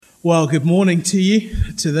Well, good morning to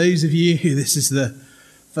you. To those of you who this is the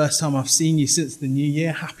first time I've seen you since the new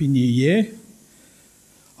year, Happy New Year.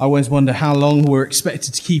 I always wonder how long we're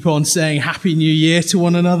expected to keep on saying Happy New Year to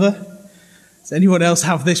one another. Does anyone else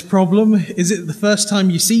have this problem? Is it the first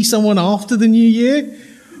time you see someone after the new year?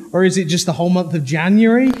 Or is it just the whole month of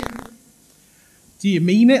January? Do you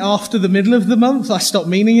mean it after the middle of the month? I stopped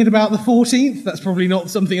meaning it about the 14th. That's probably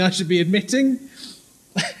not something I should be admitting.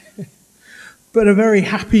 But a very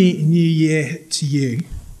happy new year to you.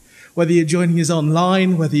 Whether you're joining us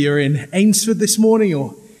online, whether you're in Ainsford this morning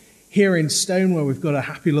or here in Stone where we've got a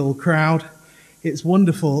happy little crowd, it's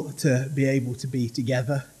wonderful to be able to be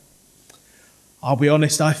together. I'll be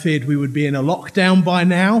honest, I feared we would be in a lockdown by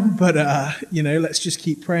now, but let's just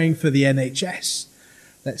keep praying for the NHS.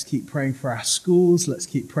 Let's keep praying for our schools. Let's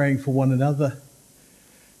keep praying for one another.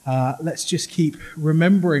 Let's just keep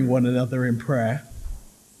remembering one another in prayer.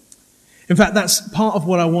 In fact, that's part of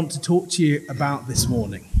what I want to talk to you about this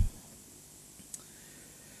morning.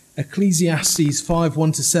 Ecclesiastes 5,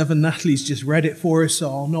 1-7. Natalie's just read it for us, so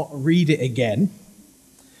I'll not read it again.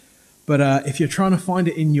 But if you're trying to find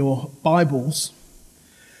it in your Bibles,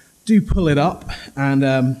 do pull it up. And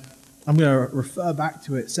I'm going to refer back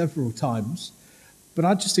to it several times. But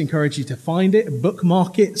I'd just encourage you to find it,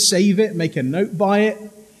 bookmark it, save it, make a note by it.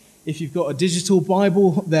 If you've got a digital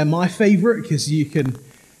Bible, they're my favorite because you can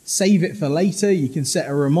save it for later, you can set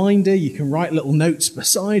a reminder, you can write little notes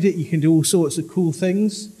beside it, you can do all sorts of cool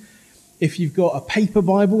things. If you've got a paper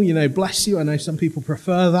Bible, bless you. I know some people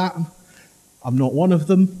prefer that. I'm not one of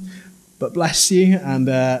them, but bless you. And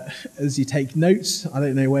as you take notes, I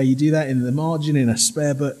don't know where you do that, in the margin, in a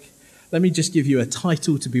spare book. Let me just give you a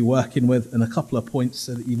title to be working with and a couple of points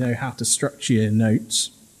so that you know how to structure your notes.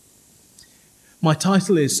 My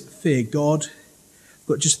title is Fear God. I've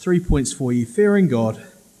got just 3 points for you. Fearing God,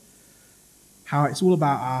 how it's all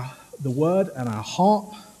about the word and our heart,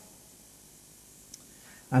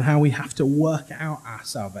 and how we have to work out our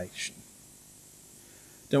salvation.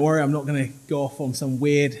 Don't worry, I'm not going to go off on some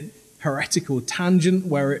weird heretical tangent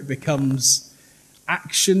where it becomes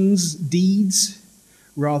actions, deeds,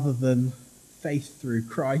 rather than faith through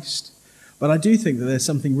Christ. But I do think that there's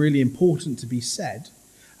something really important to be said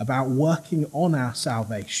about working on our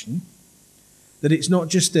salvation, that it's not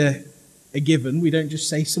just a given. We don't just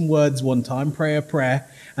say some words one time, pray a prayer,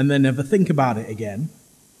 and then never think about it again.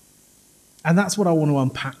 And that's what I want to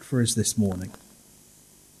unpack for us this morning.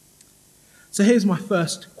 So here's my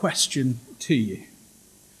first question to you.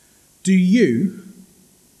 Do you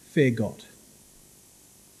fear God?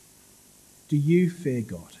 Do you fear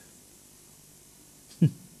God?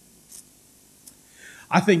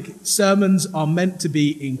 I think sermons are meant to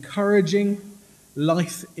be encouraging,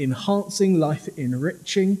 life-enhancing,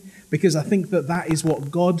 life-enriching, because I think that is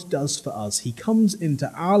what God does for us. He comes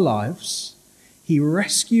into our lives, he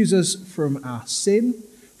rescues us from our sin,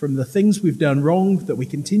 from the things we've done wrong that we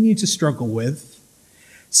continue to struggle with,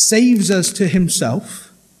 saves us to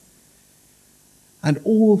himself, and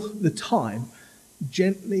all the time,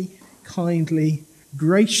 gently, kindly,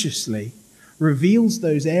 graciously, reveals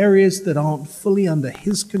those areas that aren't fully under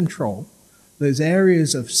his control, those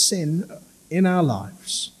areas of sin in our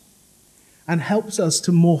lives, and helps us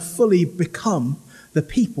to more fully become the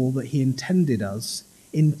people that he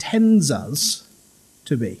intends us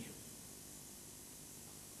to be.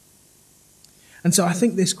 And so I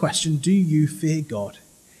think this question, do you fear God,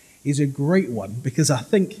 is a great one, because I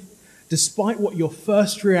think despite what your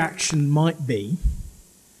first reaction might be,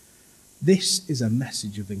 this is a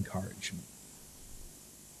message of encouragement.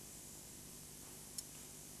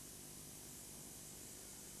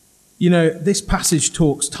 This passage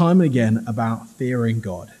talks time and again about fearing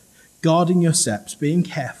God, guarding your steps, being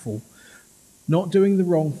careful, not doing the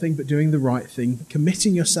wrong thing, but doing the right thing,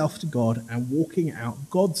 committing yourself to God and walking out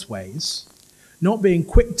God's ways, not being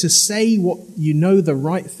quick to say what you know the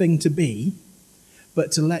right thing to be,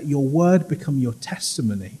 but to let your word become your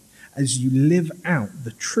testimony as you live out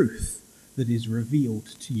the truth that is revealed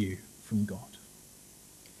to you from God.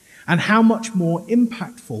 And how much more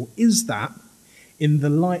impactful is that in the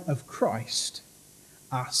light of Christ,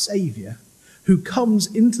 our Saviour, who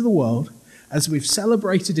comes into the world, as we've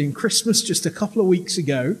celebrated in Christmas just a couple of weeks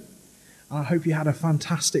ago. I hope you had a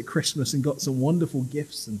fantastic Christmas and got some wonderful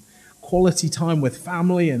gifts and quality time with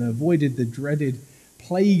family and avoided the dreaded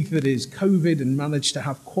plague that is COVID and managed to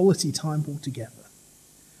have quality time all together.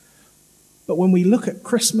 But when we look at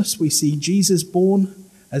Christmas, we see Jesus born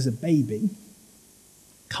as a baby,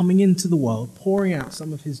 coming into the world, pouring out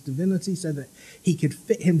some of his divinity so that he could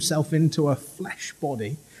fit himself into a flesh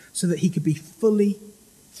body, so that he could be fully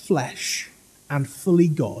flesh and fully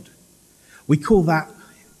God. We call that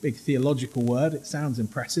big theological word, it sounds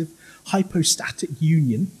impressive, hypostatic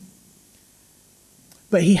union.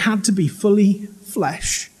 But he had to be fully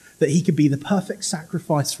flesh, that he could be the perfect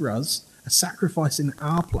sacrifice for us, a sacrifice in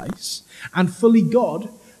our place, and fully God,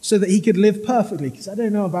 so that he could live perfectly. Because I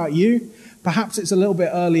don't know about you, perhaps it's a little bit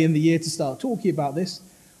early in the year to start talking about this,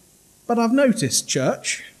 but I've noticed,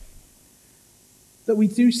 church, that we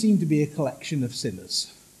do seem to be a collection of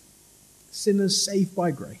sinners. Sinners saved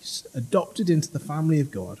by grace, adopted into the family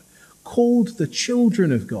of God, called the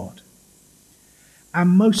children of God,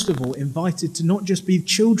 and most of all, invited to not just be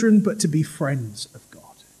children, but to be friends of God.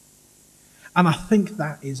 And I think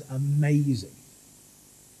that is amazing.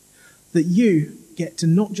 That you get to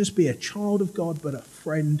not just be a child of God, but a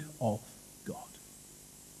friend of God.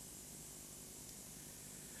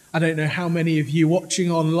 I don't know how many of you watching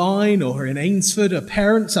online or in Ainsford are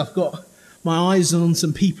parents. I've got my eyes on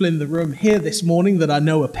some people in the room here this morning that I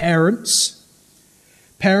know are parents.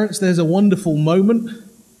 Parents, there's a wonderful moment,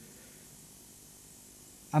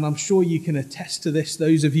 and I'm sure you can attest to this,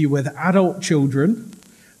 those of you with adult children,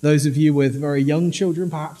 those of you with very young children,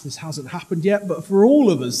 perhaps this hasn't happened yet, but for all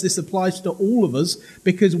of us, this applies to all of us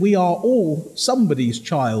because we are all somebody's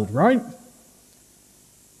child, right?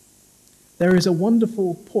 There is a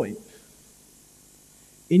wonderful point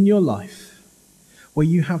in your life where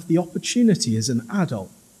you have the opportunity as an adult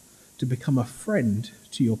to become a friend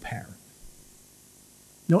to your parent.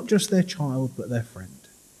 Not just their child, but their friend.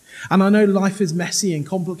 And I know life is messy and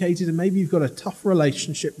complicated, and maybe you've got a tough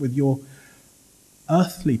relationship with your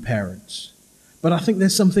earthly parents. But I think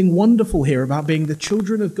there's something wonderful here about being the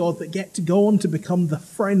children of God that get to go on to become the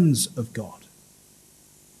friends of God.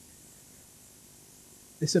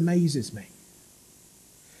 This amazes me.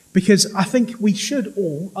 Because I think we should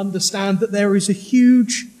all understand that there is a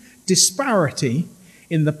huge disparity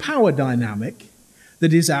in the power dynamic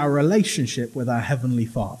that is our relationship with our Heavenly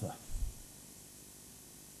Father.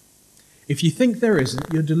 If you think there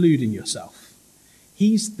isn't, you're deluding yourself.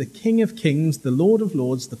 He's the King of Kings, the Lord of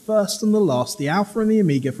Lords, the first and the last, the Alpha and the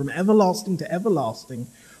Omega, from everlasting to everlasting,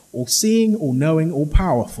 all-seeing, all-knowing,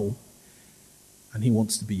 all-powerful, and he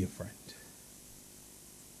wants to be your friend.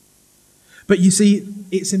 But you see,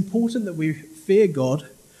 it's important that we fear God,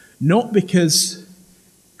 not because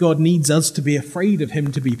God needs us to be afraid of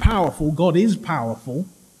him to be powerful. God is powerful,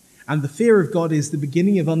 and the fear of God is the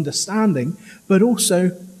beginning of understanding, but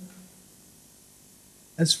also,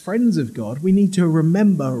 as friends of God, we need to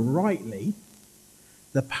remember rightly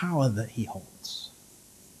the power that he holds.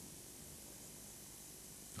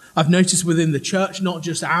 I've noticed within the church, not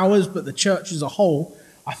just ours, but the church as a whole,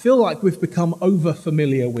 I feel like we've become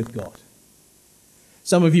over-familiar with God.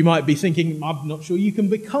 Some of you might be thinking, I'm not sure you can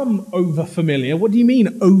become over-familiar. What do you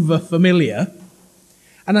mean over-familiar?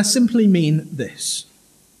 And I simply mean this.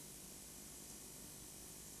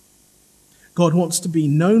 God wants to be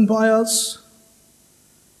known by us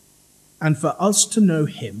and for us to know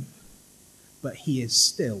him, but he is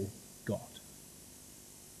still God.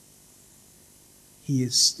 He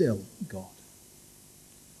is still God.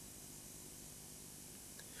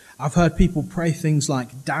 I've heard people pray things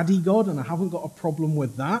like Daddy God, and I haven't got a problem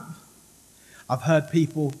with that. I've heard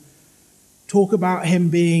people talk about him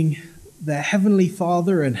being their heavenly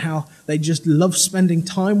Father and how they just love spending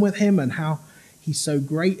time with him and how he's so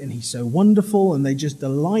great and he's so wonderful and they just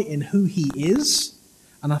delight in who he is.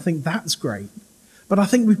 And I think that's great. But I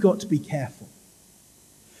think we've got to be careful.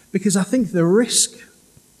 Because I think the risk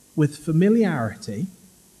with familiarity,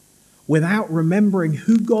 without remembering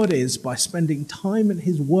who God is by spending time in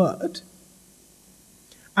his word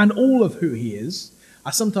and all of who he is.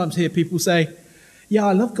 I sometimes hear people say, yeah,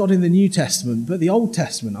 I love God in the New Testament, but the Old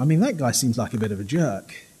Testament, that guy seems like a bit of a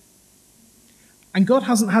jerk. And God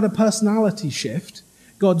hasn't had a personality shift.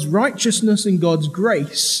 God's righteousness and God's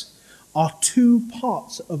grace are two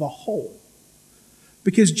parts of a whole.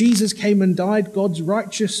 Because Jesus came and died, God's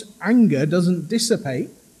righteous anger doesn't dissipate.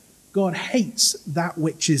 God hates that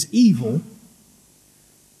which is evil,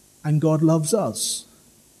 and God loves us.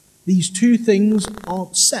 These two things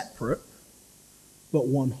aren't separate, but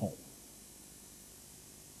one whole.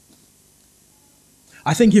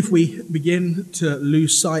 I think if we begin to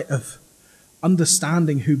lose sight of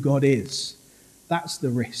understanding who God is, that's the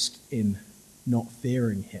risk in not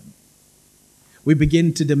fearing him. We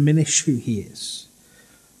begin to diminish who he is.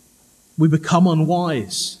 We become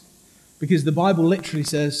unwise, because the Bible literally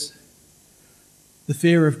says, the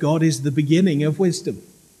fear of God is the beginning of wisdom.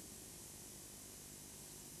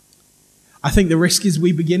 I think the risk is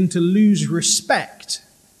we begin to lose respect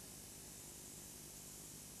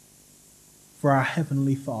for our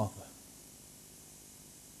Heavenly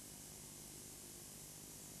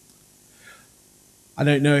I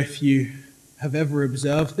don't know if you have ever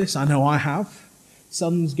observed this. I know I have.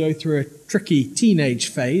 Sons go through a tricky teenage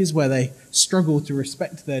phase where they struggle to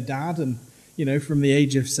respect their dad, and, from the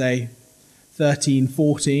age of, say, 13,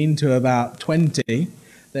 14 to about 20,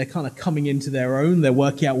 they're kind of coming into their own. They're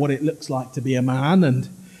working out what it looks like to be a man, and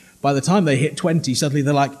by the time they hit 20, suddenly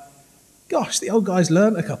they're like, gosh, the old guy's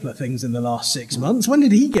learned a couple of things in the last 6 months. When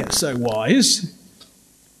did he get so wise?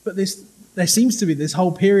 But there seems to be this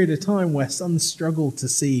whole period of time where sons struggle to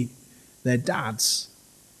see their dads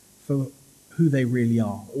for who they really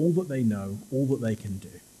are, all that they know, all that they can do.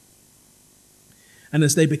 And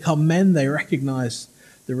as they become men, they recognize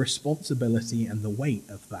the responsibility and the weight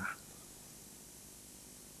of that.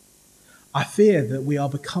 I fear that we are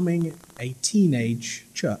becoming a teenage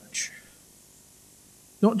church.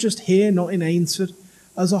 Not just here, not in Ainsford,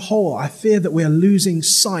 as a whole. I fear that we are losing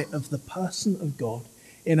sight of the person of God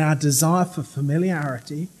in our desire for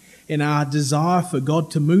familiarity, in our desire for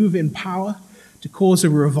God to move in power, to cause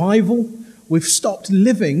a revival. We've stopped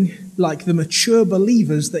living like the mature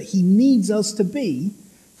believers that he needs us to be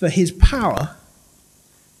for his power,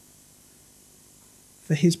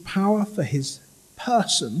 for his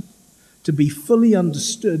person to be fully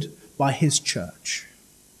understood by his church.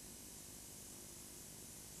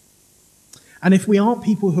 And if we aren't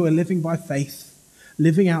people who are living by faith,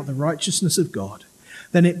 living out the righteousness of God,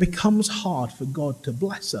 then it becomes hard for God to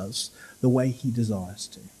bless us the way he desires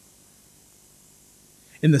to.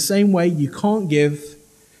 In the same way, you can't give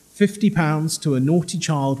 £50 to a naughty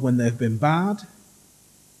child when they've been bad.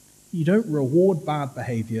 You don't reward bad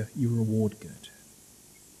behavior, you reward good.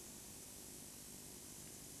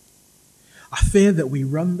 I fear that we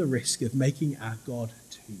run the risk of making our God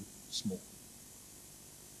too small.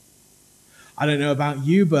 I don't know about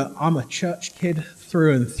you, but I'm a church kid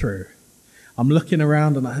through and through. I'm looking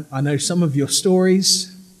around and I know some of your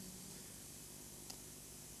stories.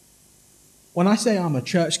 When I say I'm a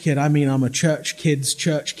church kid, I mean I'm a church kid.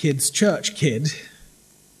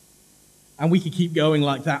 And we could keep going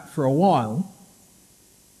like that for a while.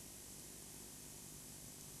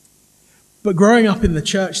 But growing up in the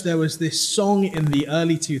church, there was this song in the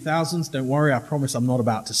early 2000s. Don't worry, I promise I'm not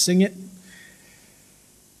about to sing it.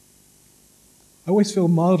 I always feel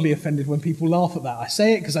mildly offended when people laugh at that. I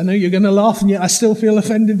say it because I know you're going to laugh, and yet I still feel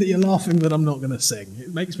offended that you're laughing, but I'm not going to sing.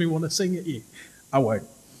 It makes me want to sing at you. I won't.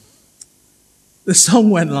 The song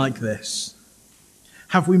went like this.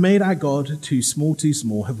 Have we made our God too small, too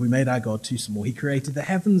small? Have we made our God too small? He created the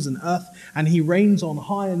heavens and earth, and he reigns on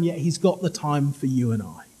high, and yet he's got the time for you and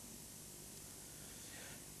I.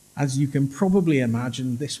 As you can probably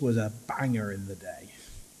imagine, this was a banger in the day.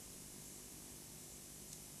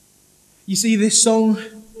 You see, this song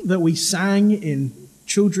that we sang in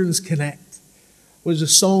Children's Connect was a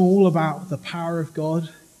song all about the power of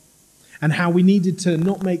God and how we needed to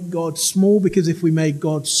not make God small, because if we made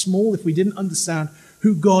God small, if we didn't understand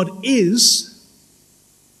who God is,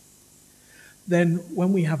 then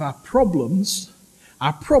when we have our problems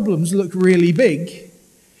look really big,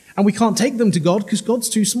 and we can't take them to God because God's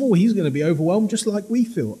too small. He's going to be overwhelmed just like we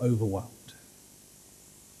feel overwhelmed.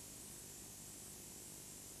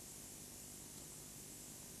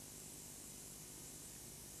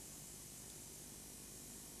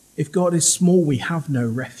 If God is small, we have no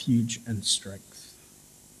refuge and strength.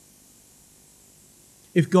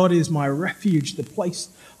 If God is my refuge, the place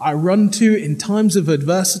I run to in times of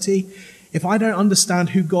adversity, if I don't understand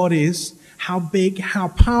who God is, how big, how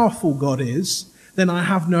powerful God is, then I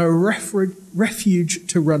have no refuge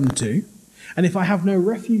to run to. And if I have no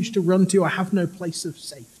refuge to run to, I have no place of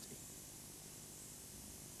safety.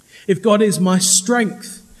 If God is my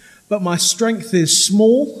strength, but my strength is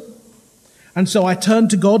small, and so I turn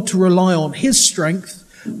to God to rely on his strength,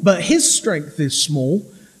 but his strength is small,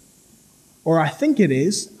 or I think it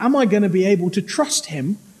is, am I going to be able to trust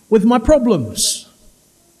him with my problems?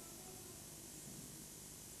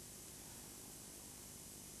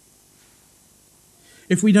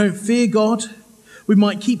 If we don't fear God, we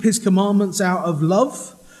might keep his commandments out of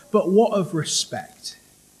love, but what of respect?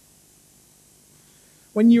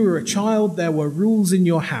 When you were a child, there were rules in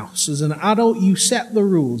your house. As an adult, you set the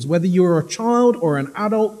rules. Whether you're a child or an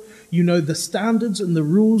adult, you know the standards and the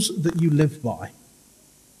rules that you live by.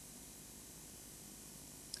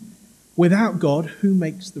 Without God, who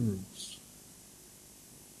makes the rules?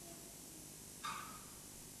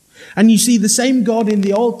 And you see the same God in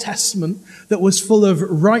the Old Testament that was full of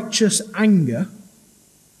righteous anger,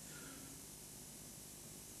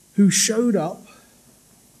 who showed up,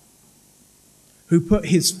 who put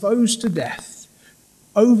his foes to death,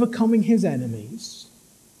 overcoming his enemies,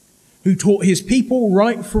 who taught his people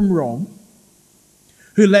right from wrong,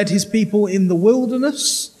 who led his people in the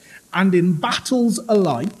wilderness and in battles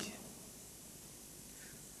alike.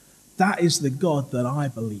 That is the God that I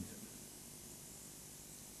believe in.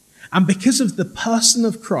 And because of the person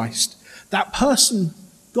of Christ, that person,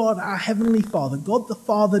 God, our Heavenly Father, God the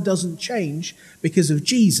Father doesn't change because of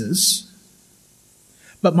Jesus,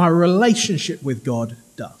 but my relationship with God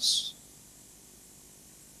does.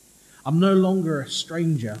 I'm no longer a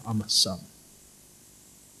stranger, I'm a son.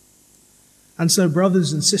 And so,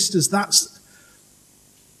 brothers and sisters, that's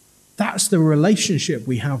the relationship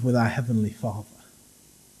we have with our Heavenly Father.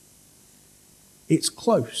 It's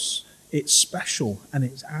close, it's special, and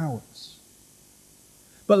it's ours.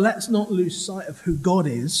 But let's not lose sight of who God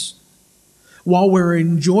is while we're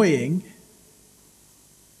enjoying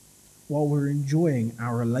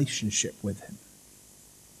our relationship with him.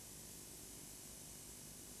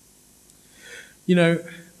 You know,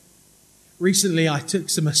 recently I took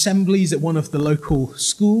some assemblies at one of the local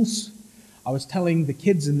schools. I was telling the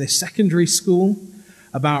kids in this secondary school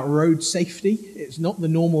about road safety. It's not the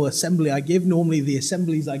normal assembly I give. Normally the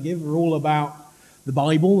assemblies I give are all about the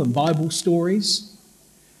Bible and Bible stories.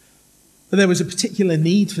 But there was a particular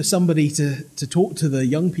need for somebody to talk to the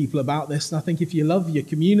young people about this. And I think if you love your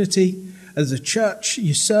community as a church,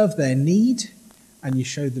 you serve their need and you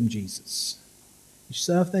show them Jesus. You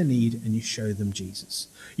serve their need and you show them Jesus.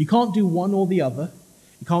 You can't do one or the other.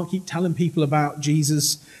 You can't keep telling people about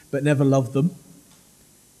Jesus but never love them.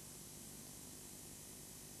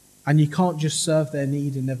 And you can't just serve their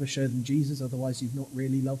need and never show them Jesus, otherwise you've not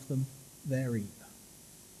really loved them there either.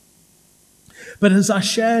 But as I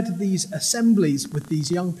shared these assemblies with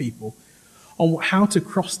these young people on how to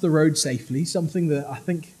cross the road safely, something that I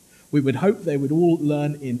think we would hope they would all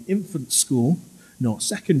learn in infant school, not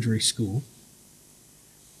secondary school,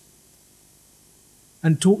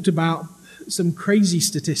 and talked about some crazy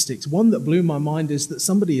statistics. One that blew my mind is that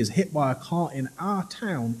somebody is hit by a car in our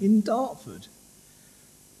town, in Dartford,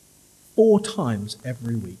 4 times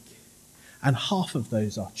every week, and half of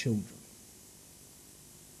those are children.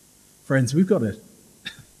 Friends, we've got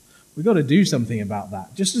to do something about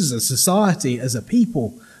that. Just as a society, as a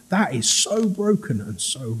people, that is so broken and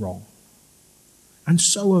so wrong, and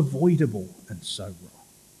so avoidable and so wrong.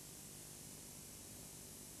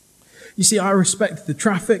 You see, I respect the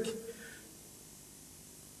traffic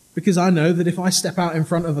because I know that if I step out in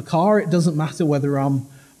front of a car, it doesn't matter whether I'm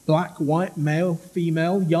black, white, male,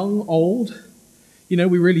 female, young, old. You know,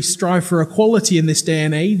 we really strive for equality in this day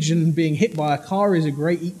and age, and being hit by a car is a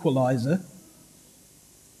great equalizer.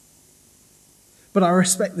 But I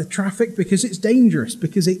respect the traffic because it's dangerous,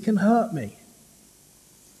 because it can hurt me.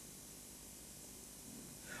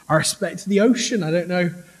 I respect the ocean. I don't know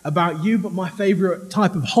about you, but my favorite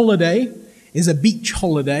type of holiday is a beach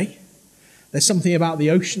holiday. There's something about the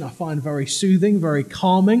ocean I find very soothing, very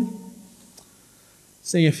calming.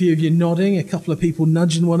 Seeing a few of you nodding, a couple of people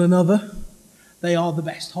nudging one another. They are the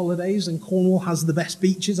best holidays, and Cornwall has the best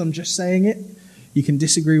beaches. I'm just saying it. You can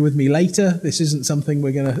disagree with me later. This isn't something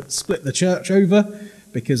we're going to split the church over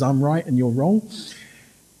because I'm right and you're wrong.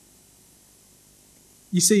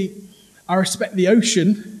 You see, I respect the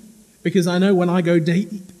ocean because I know when I go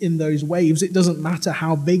deep in those waves, it doesn't matter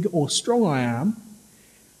how big or strong I am,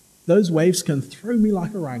 those waves can throw me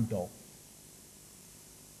like a rag doll.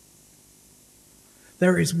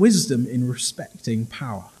 There is wisdom in respecting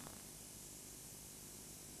power.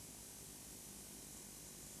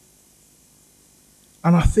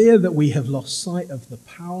 And I fear that we have lost sight of the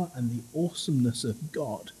power and the awesomeness of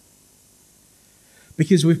God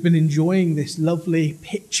because we've been enjoying this lovely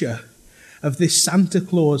picture of this Santa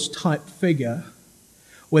Claus type figure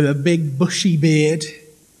with a big bushy beard,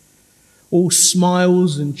 all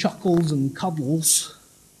smiles and chuckles and cuddles.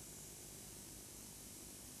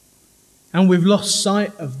 And we've lost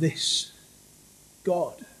sight of this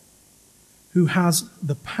God who has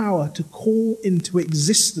the power to call into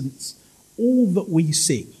existence all that we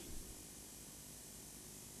see.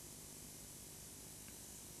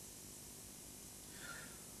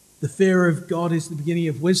 The fear of God is the beginning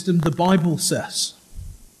of wisdom, the Bible says.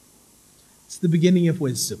 It's the beginning of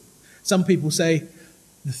wisdom. Some people say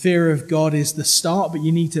the fear of God is the start, but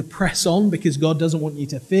you need to press on because God doesn't want you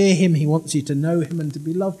to fear him. He wants you to know him and to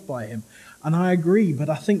be loved by him. And I agree, but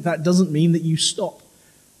I think that doesn't mean that you stop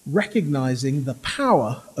recognizing the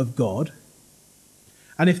power of God.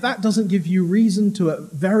 And if that doesn't give you reason to at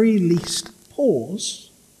very least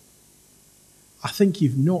pause, I think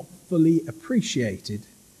you've not fully appreciated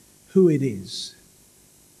who it is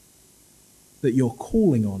that you're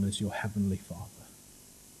calling on as your Heavenly Father.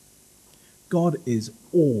 God is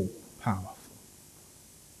all powerful.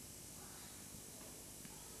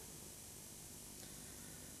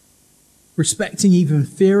 Respecting, even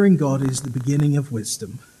fearing God is the beginning of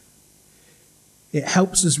wisdom. It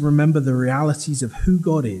helps us remember the realities of who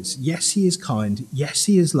God is. Yes, he is kind. Yes,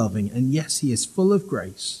 he is loving. And yes, he is full of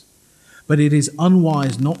grace. But it is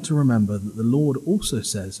unwise not to remember that the Lord also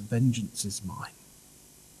says, vengeance is mine.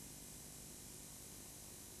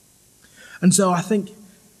 And so I think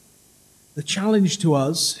the challenge to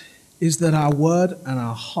us is that our word and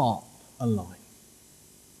our heart align.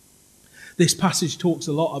 This passage talks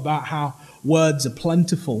a lot about how words are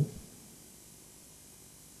plentiful.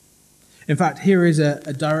 In fact, here is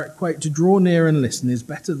a direct quote: "To draw near and listen is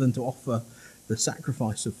better than to offer the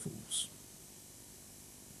sacrifice of fools."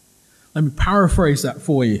 Let me paraphrase that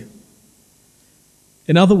for you.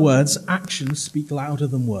 In other words, actions speak louder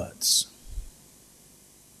than words.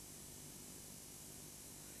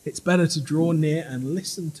 It's better to draw near and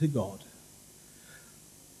listen to God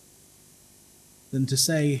than to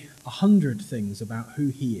say 100 things about who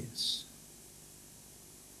he is.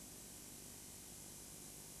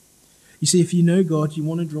 You see, if you know God, you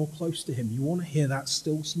want to draw close to him. You want to hear that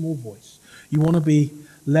still small voice. You want to be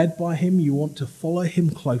led by him. You want to follow him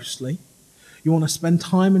closely. You want to spend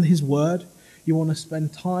time in his word. You want to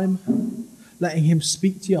spend time letting him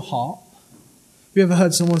speak to your heart. Have you ever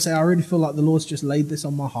heard someone say, I really feel like the Lord's just laid this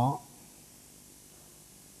on my heart?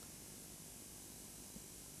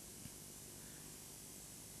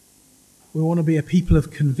 We want to be a people of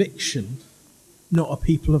conviction, not a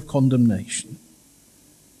people of condemnation.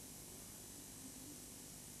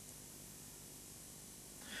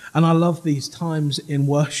 And I love these times in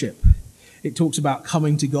worship. It talks about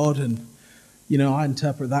coming to God, and, I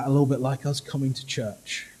interpret that a little bit like us coming to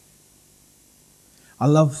church. I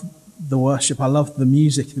love the worship. I love the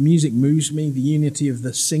music. The music moves me. The unity of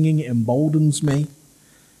the singing emboldens me.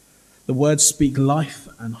 The words speak life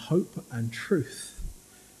and hope and truth.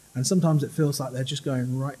 And sometimes it feels like they're just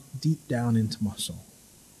going right deep down into my soul.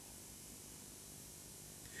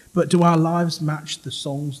 But do our lives match the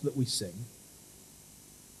songs that we sing?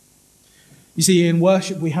 You see, in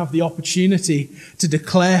worship we have the opportunity to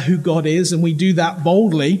declare who God is, and we do that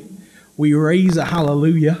boldly. We raise a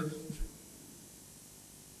hallelujah.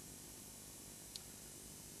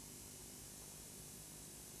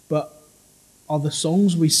 But are the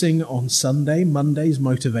songs we sing on Sunday, Monday's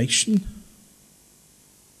motivation?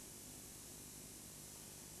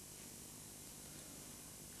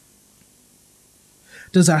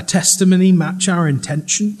 Does our testimony match our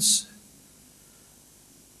intentions?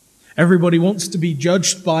 Everybody wants to be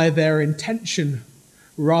judged by their intention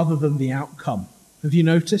rather than the outcome. Have you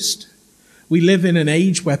noticed? We live in an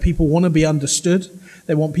age where people want to be understood.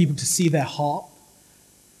 They want people to see their heart.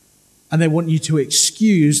 And they want you to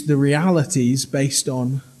excuse the realities based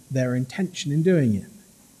on their intention in doing it.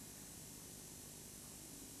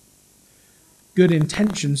 Good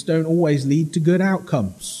intentions don't always lead to good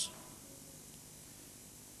outcomes.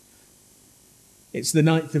 It's the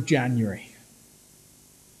 9th of January.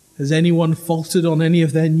 Has anyone faltered on any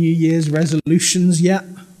of their New Year's resolutions yet?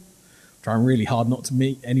 I'm trying really hard not to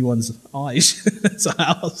meet anyone's eyes, so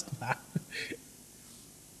I asked that.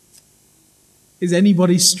 Is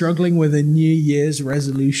anybody struggling with a New Year's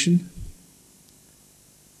resolution?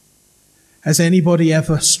 Has anybody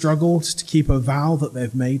ever struggled to keep a vow that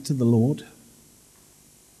they've made to the Lord?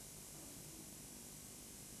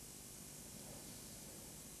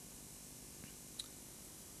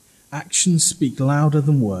 Actions speak louder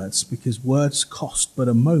than words because words cost but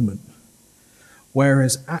a moment,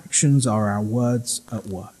 whereas actions are our words at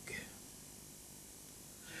work.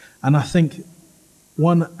 And I think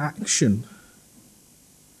one action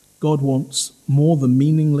God wants more than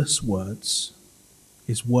meaningless words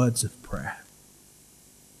is words of prayer.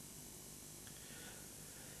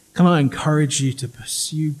 Can I encourage you to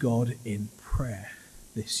pursue God in prayer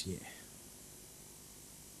this year?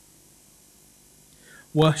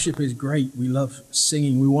 Worship is great. We love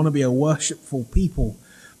singing. We want to be a worshipful people.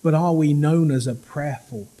 But are we known as a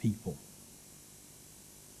prayerful people?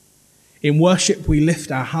 In worship, we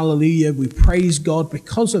lift our hallelujah. We praise God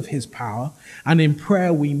because of his power. And in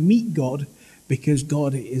prayer, we meet God because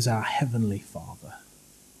God is our heavenly Father.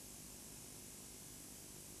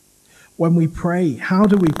 When we pray, how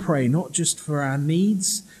do we pray? Not just for our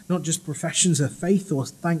needs, not just professions of faith or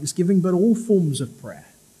thanksgiving, but all forms of prayer.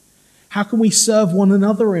 How can we serve one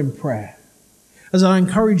another in prayer? As I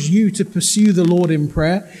encourage you to pursue the Lord in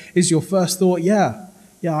prayer, is your first thought, yeah,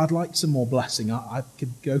 I'd like some more blessing. I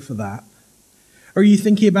could go for that. Or are you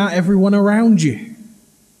thinking about everyone around you?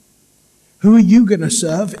 Who are you going to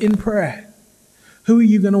serve in prayer? Who are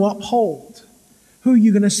you going to uphold? Who are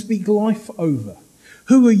you going to speak life over?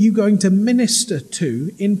 Who are you going to minister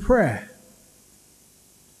to in prayer?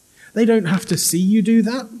 They don't have to see you do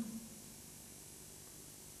that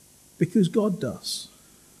because God does.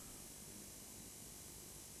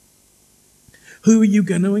 Who are you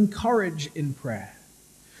going to encourage in prayer?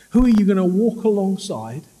 Who are you going to walk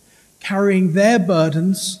alongside, carrying their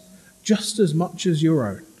burdens just as much as your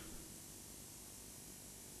own?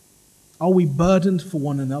 Are we burdened for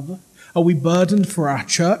one another? Are we burdened for our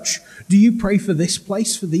church? Do you pray for this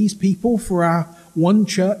place, for these people, for our one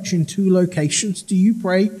church in 2 locations? Do you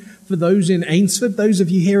pray for those in Ainsford, those of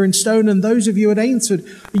you here in Stone, and those of you at Ainsford?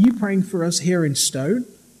 Are you praying for us here in Stone?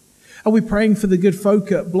 Are we praying for the good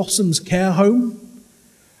folk at Blossom's Care Home?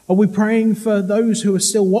 Are we praying for those who are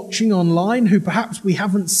still watching online, who perhaps we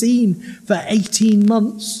haven't seen for 18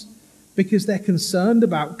 months because they're concerned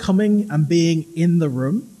about coming and being in the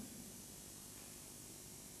room?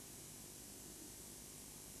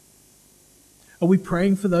 Are we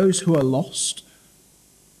praying for those who are lost,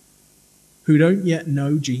 who don't yet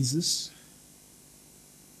know Jesus?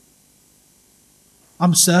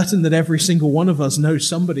 I'm certain that every single one of us knows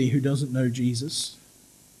somebody who doesn't know Jesus.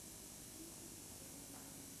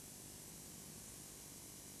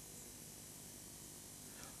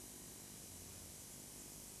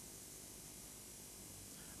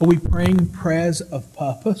 Are we praying prayers of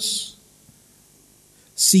purpose,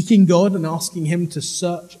 seeking God and asking Him to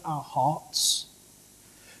search our hearts?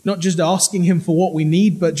 Not just asking Him for what we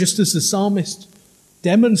need, but just as the psalmist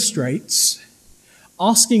demonstrates,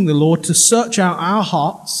 asking the Lord to search out our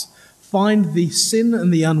hearts, find the sin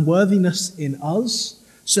and the unworthiness in us,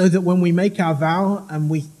 so that when we make our vow, and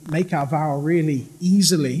we make our vow really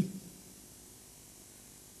easily,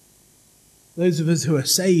 those of us who are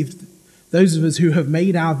saved, those of us who have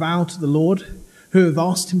made our vow to the Lord, who have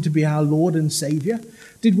asked Him to be our Lord and Saviour,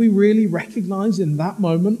 did we really recognize in that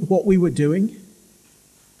moment what we were doing?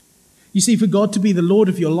 You see, for God to be the Lord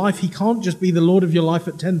of your life, He can't just be the Lord of your life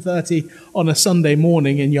at 10:30 on a Sunday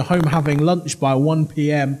morning and you're home having lunch by 1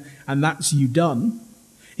 p.m. and that's you done.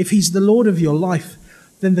 If He's the Lord of your life,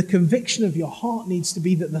 then the conviction of your heart needs to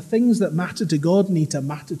be that the things that matter to God need to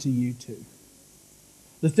matter to you too.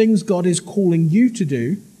 The things God is calling you to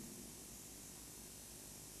do,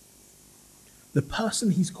 the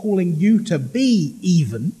person He's calling you to be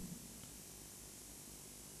even,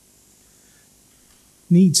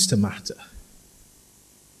 needs to matter.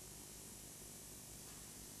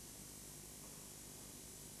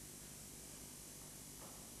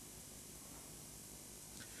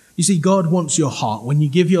 You see, God wants your heart. When you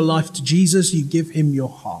give your life to Jesus, you give Him your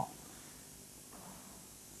heart.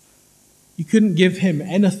 You couldn't give Him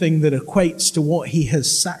anything that equates to what He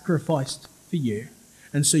has sacrificed for you,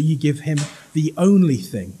 and so you give Him the only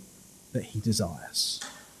thing that He desires.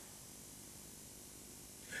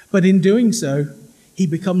 But in doing so, He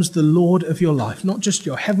becomes the Lord of your life, not just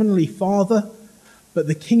your heavenly Father, but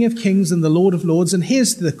the King of Kings and the Lord of Lords. And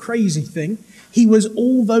here's the crazy thing. He was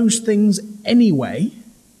all those things anyway.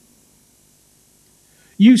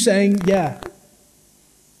 You saying, yeah,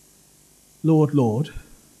 Lord, Lord,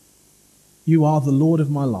 you are the Lord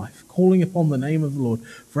of my life, calling upon the name of the Lord.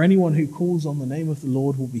 For anyone who calls on the name of the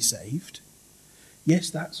Lord will be saved. Yes,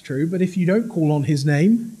 that's true. But if you don't call on His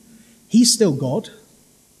name, He's still God.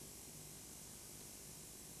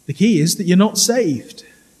 The key is that you're not saved.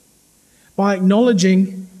 By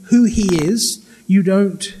acknowledging who He is, you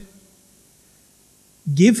don't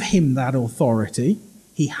give Him that authority.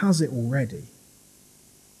 He has it already.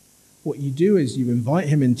 What you do is you invite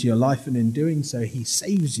Him into your life, and in doing so, He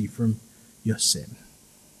saves you from your sin.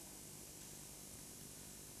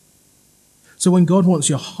 So when God wants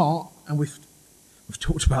your heart, and we've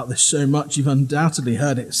talked about this so much, you've undoubtedly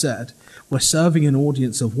heard it said, we're serving an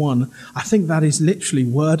audience of one. I think that is literally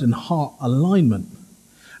word and heart alignment.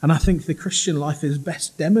 And I think the Christian life is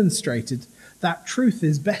best demonstrated, that truth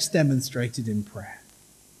is best demonstrated in prayer.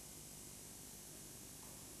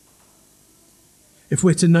 If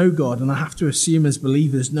we're to know God, and I have to assume as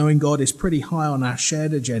believers, knowing God is pretty high on our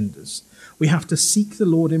shared agendas, we have to seek the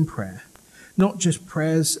Lord in prayer, not just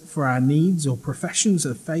prayers for our needs or professions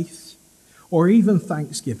of faith or even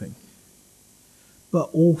thanksgiving, but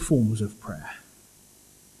all forms of prayer.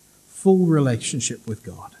 Full relationship with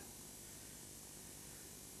God.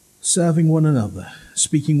 Serving one another,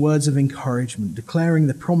 speaking words of encouragement, declaring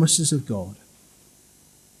the promises of God,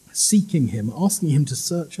 seeking Him, asking Him to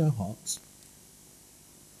search our hearts,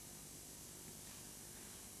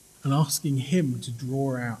 and asking Him to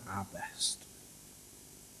draw out our best.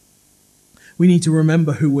 We need to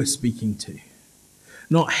remember who we're speaking to.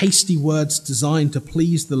 Not hasty words designed to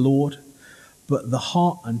please the Lord, but the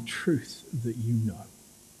heart and truth that you know.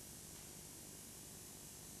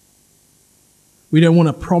 We don't want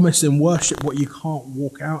to promise and worship what you can't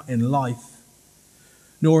walk out in life,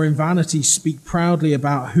 nor in vanity speak proudly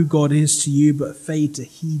about who God is to you, but fade to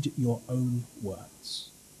heed your own words.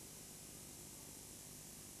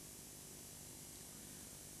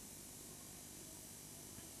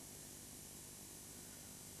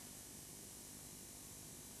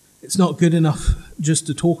 It's not good enough just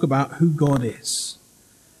to talk about who God is.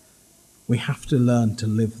 We have to learn to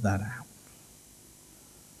live that out.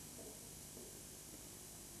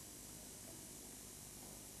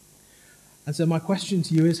 And so my question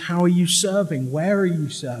to you is, how are you serving? Where are you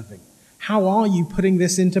serving? How are you putting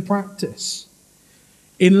this into practice?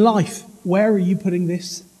 In life, where are you putting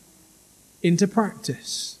this into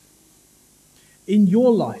practice? In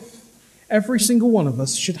your life, every single one of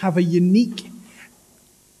us should have a unique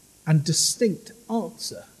and distinct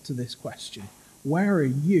answer to this question. Where are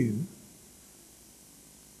you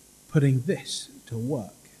putting this to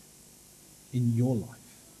work in your life?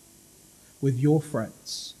 With your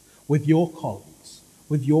friends, with your colleagues,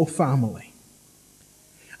 with your family?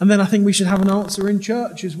 And then I think we should have an answer in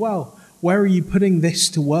church as well. Where are you putting this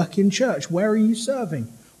to work in church? Where are you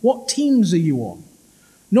serving? What teams are you on?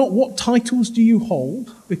 Not what titles do you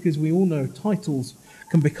hold, because we all know titles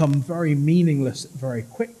can become very meaningless very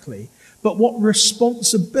quickly, but what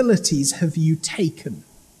responsibilities have you taken?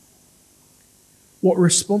 What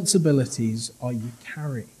responsibilities are you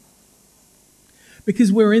carrying?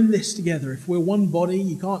 Because we're in this together. If we're one body,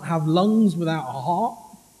 you can't have lungs without a heart.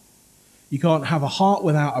 You can't have a heart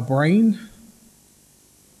without a brain.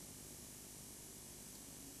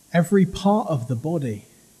 Every part of the body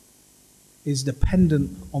is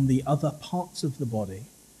dependent on the other parts of the body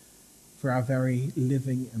for our very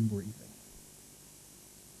living and breathing.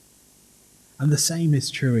 And the same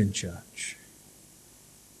is true in church.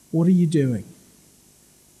 What are you doing?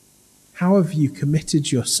 How have you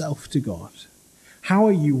committed yourself to God? How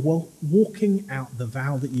are you walking out the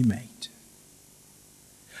vow that you made?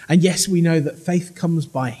 And yes, we know that faith comes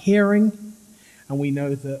by hearing, and we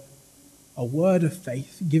know that a word of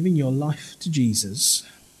faith, giving your life to Jesus,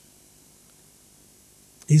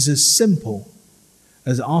 is as simple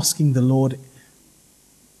as asking the Lord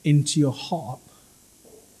into your heart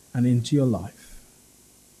and into your life.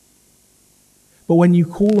 But when you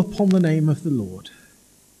call upon the name of the Lord,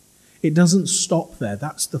 it doesn't stop there.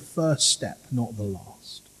 That's the first step, not the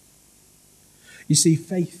last. You see,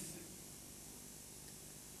 faith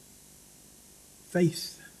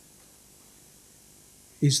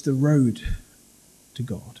is the road to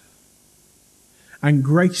God. And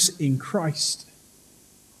grace in Christ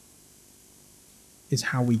is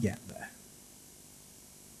how we get there.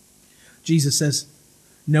 Jesus says,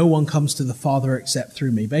 no one comes to the Father except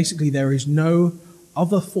through me. Basically, there is no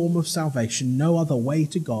other form of salvation, no other way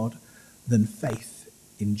to God than faith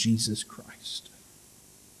in Jesus Christ.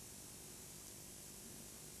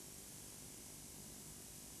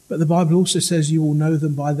 But the Bible also says you will know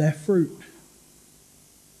them by their fruit.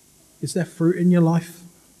 Is there fruit in your life?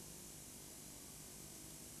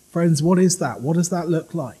 Friends, what is that? What does that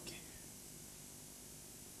look like?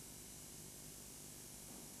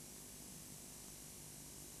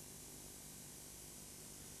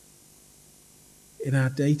 In our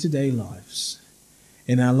day-to-day lives,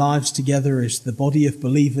 in our lives together as the body of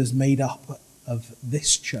believers made up of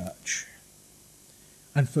this church,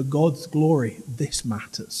 and for God's glory, this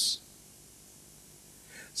matters.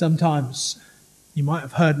 Sometimes you might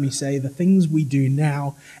have heard me say the things we do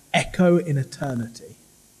now echo in eternity.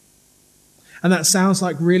 And that sounds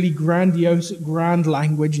like really grandiose, grand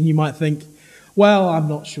language, and you might think, well, I'm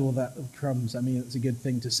not sure that crumbs. I mean, it's a good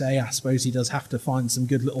thing to say. I suppose he does have to find some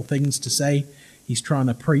good little things to say. He's trying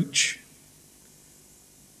to preach.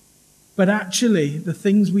 But actually, the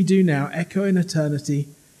things we do now echo in eternity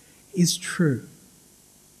is true.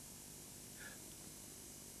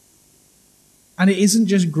 And it isn't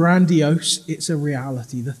just grandiose, it's a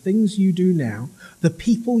reality. The things you do now, the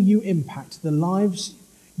people you impact, the lives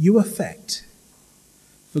you affect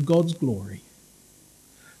for God's glory,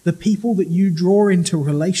 the people that you draw into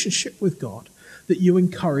relationship with God, that you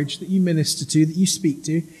encourage, that you minister to, that you speak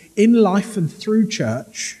to, in life and through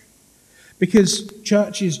church, because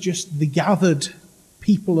church is just the gathered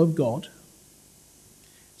people of God.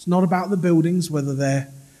 It's not about the buildings, whether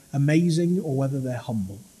they're amazing or whether they're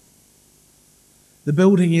humble. The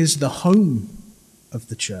building is the home of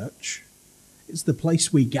the church. It's the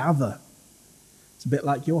place we gather. It's a bit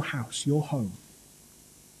like your house, your home.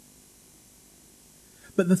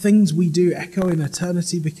 But the things we do echo in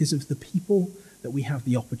eternity because of the people that we have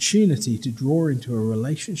the opportunity to draw into a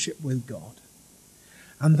relationship with God.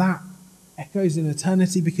 And that echoes in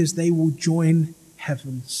eternity because they will join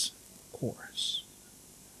heaven's chorus.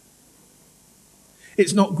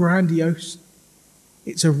 It's not grandiose.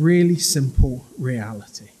 It's a really simple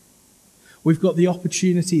reality. We've got the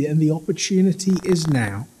opportunity, and the opportunity is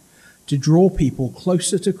now, to draw people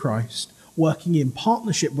closer to Christ, working in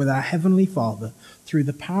partnership with our Heavenly Father through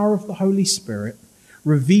the power of the Holy Spirit,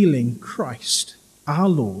 revealing Christ, our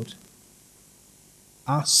Lord,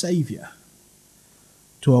 our Saviour,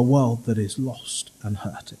 to a world that is lost and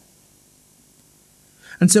hurting.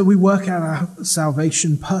 And so we work out our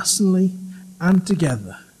salvation personally and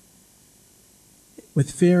together,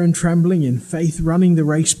 with fear and trembling, in faith, running the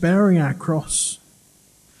race, bearing our cross,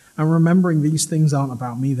 and remembering these things aren't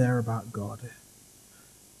about me, they're about God.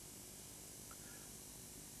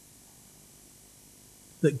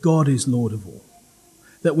 That God is Lord of all.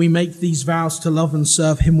 That we make these vows to love and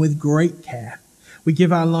serve him with great care. We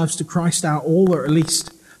give our lives to Christ, our all, or at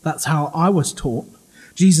least that's how I was taught.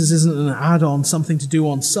 Jesus isn't an add-on, something to do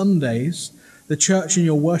on Sundays. The church and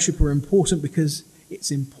your worship are important because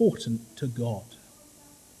it's important to God.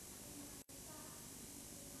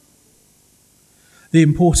 The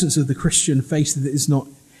importance of the Christian faith is not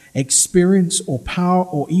experience or power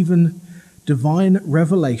or even divine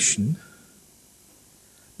revelation,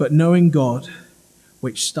 but knowing God,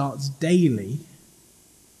 which starts daily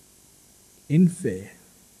in fear.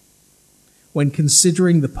 When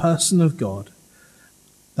considering the person of God,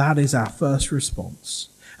 that is our first response.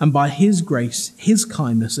 And by his grace, his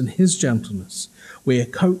kindness, and his gentleness, we are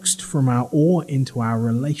coaxed from our awe into our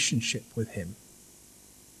relationship with him.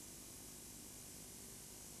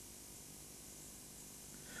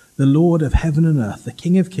 The Lord of heaven and earth, the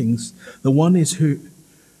King of kings, the one is who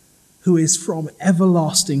is from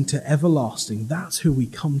everlasting to everlasting. That's who we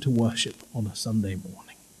come to worship on a Sunday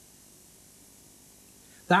morning.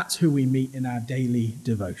 That's who we meet in our daily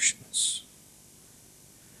devotions.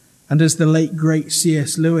 And as the late great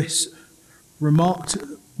C.S. Lewis remarked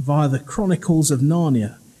via the Chronicles of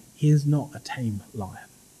Narnia, he is not a tame lion.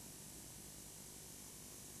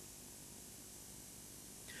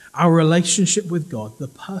 Our relationship with God, the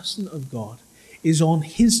person of God, is on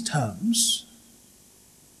his terms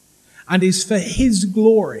and is for his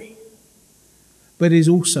glory, but is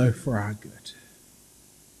also for our good.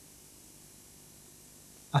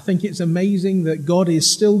 I think it's amazing that God is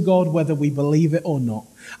still God whether we believe it or not.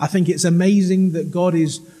 I think it's amazing that God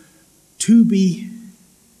is to be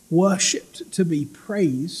worshipped, to be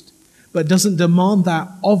praised, but doesn't demand that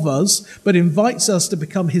of us, but invites us to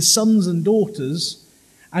become his sons and daughters.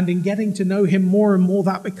 And in getting to know him more and more,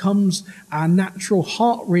 that becomes our natural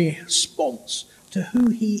heart response to who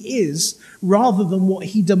he is, rather than what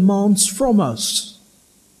he demands from us.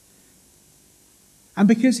 And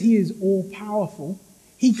because he is all-powerful,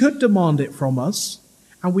 he could demand it from us,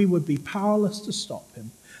 and we would be powerless to stop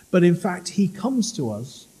him. But in fact, he comes to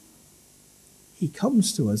us. He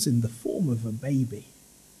comes to us in the form of a baby,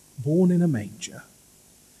 born in a manger,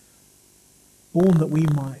 born that we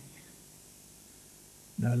might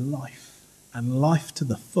know life, and life to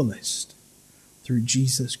the fullest, through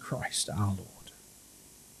Jesus Christ our Lord.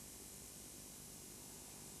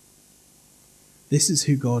 This is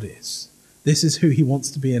who God is. This is who he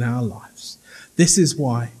wants to be in our lives. This is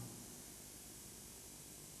why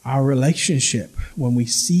our relationship, when we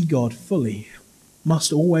see God fully,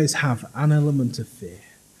 must always have an element of fear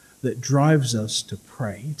that drives us to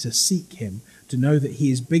pray, to seek him, to know that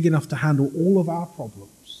he is big enough to handle all of our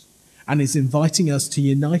problems, and is inviting us to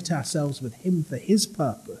unite ourselves with him for his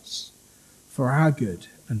purpose, for our good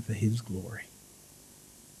and for his glory.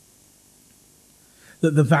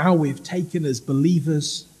 That the vow we've taken as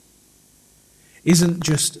believers isn't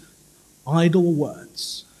just idle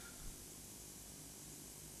words,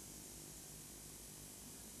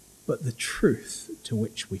 but the truth to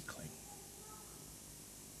which we cling.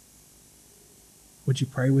 Would you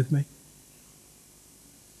pray with me?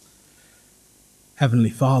 Heavenly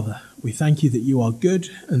Father, we thank you that you are good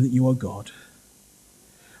and that you are God.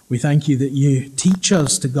 We thank you that you teach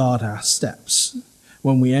us to guard our steps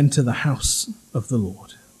when we enter the house of the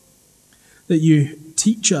Lord. That you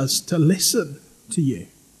teach us to listen to you,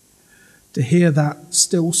 to hear that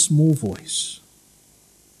still small voice.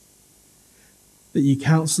 That you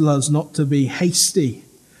counsel us not to be hasty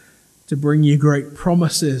to bring you great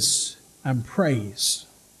promises and praise.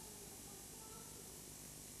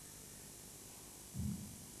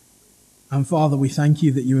 And Father, we thank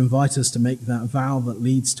you that you invite us to make that vow that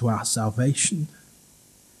leads to our salvation.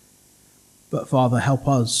 But Father, help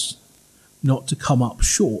us not to come up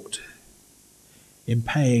short in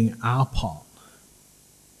paying our part,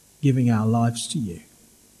 giving our lives to you.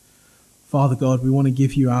 Father God, we want to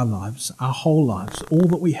give you our lives, our whole lives, all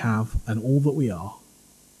that we have and all that we are.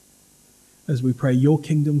 as we pray, your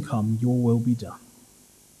kingdom come, your will be done,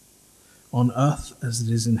 on earth as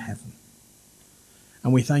it is in heaven.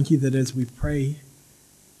 And we thank you that as we pray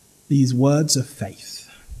these words of faith,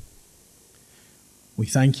 we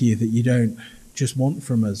thank you that you don't just want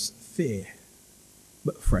from us fear,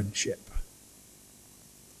 but friendship.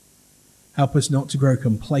 Help us not to grow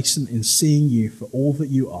complacent in seeing you for all that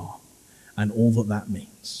you are and all that that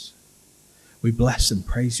means. We bless and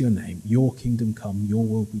praise your name. Your kingdom come, your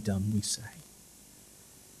will be done, we say.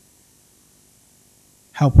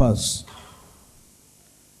 Help us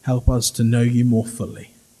to know you more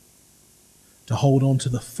fully, to hold on to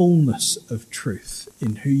the fullness of truth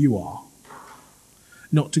in who you are,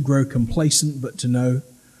 not to grow complacent, but to know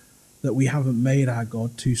that we haven't made our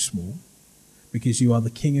God too small, because you are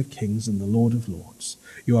the King of Kings and the Lord of Lords.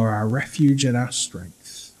 You are our refuge and our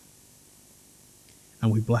strength.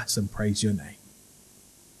 And we bless and praise your name.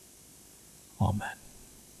 Amen.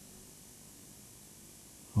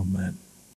 Amen.